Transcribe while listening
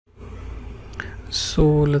So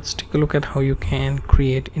let's take a look at how you can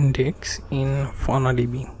create index in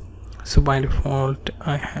FaunaDB. So by default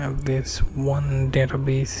I have this one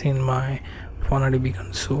database in my FaunaDB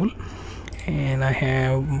console, and I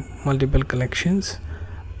have multiple collections,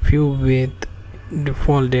 few with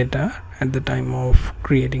default data at the time of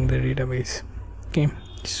creating the database. Okay,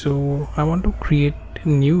 so I want to create a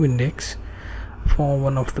new index for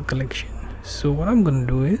one of the collection. So what I'm going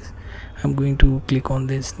to do is I'm going to click on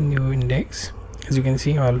this new index. As you can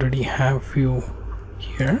see, I already have few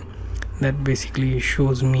here that basically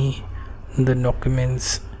shows me the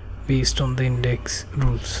documents based on the index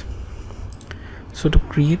rules. So to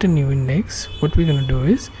create a new index, what we're going to do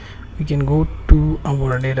is we can go to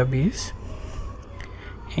our database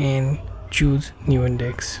and choose new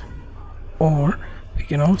index, or we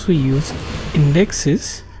can also use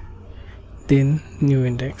indexes then new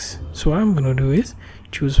index. So what I'm going to do is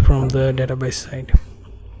choose from the database side.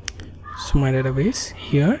 So my database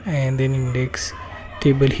here, and then index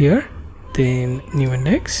table here, then new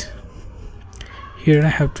index. Here I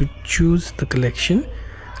have to choose the collection.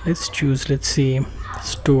 Let's say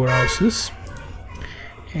storehouses,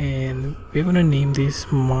 and we're going to name this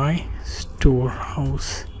my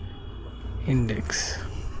storehouse index.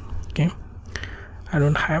 Okay, I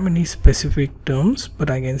don't have any specific terms,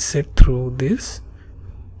 but I can set through this.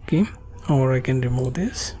 Okay, or I can remove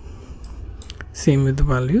this. Same with the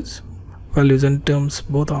values and terms,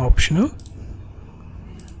 both are optional.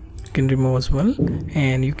 You can remove as well,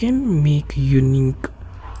 and you can make unique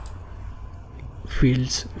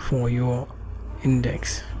fields for your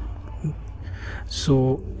index.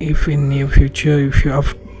 So if in near future if you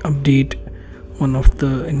update one of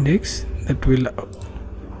the index, that will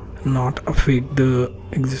not affect the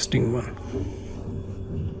existing one.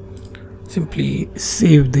 Simply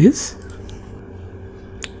save this.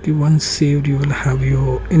 Okay, once saved, you will have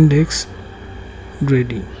your index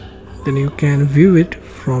ready. Then you can view it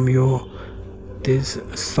from your this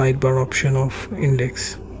sidebar option of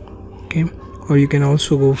index. Okay, or you can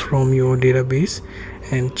also go from your database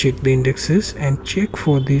and check the indexes and check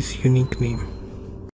for this unique name.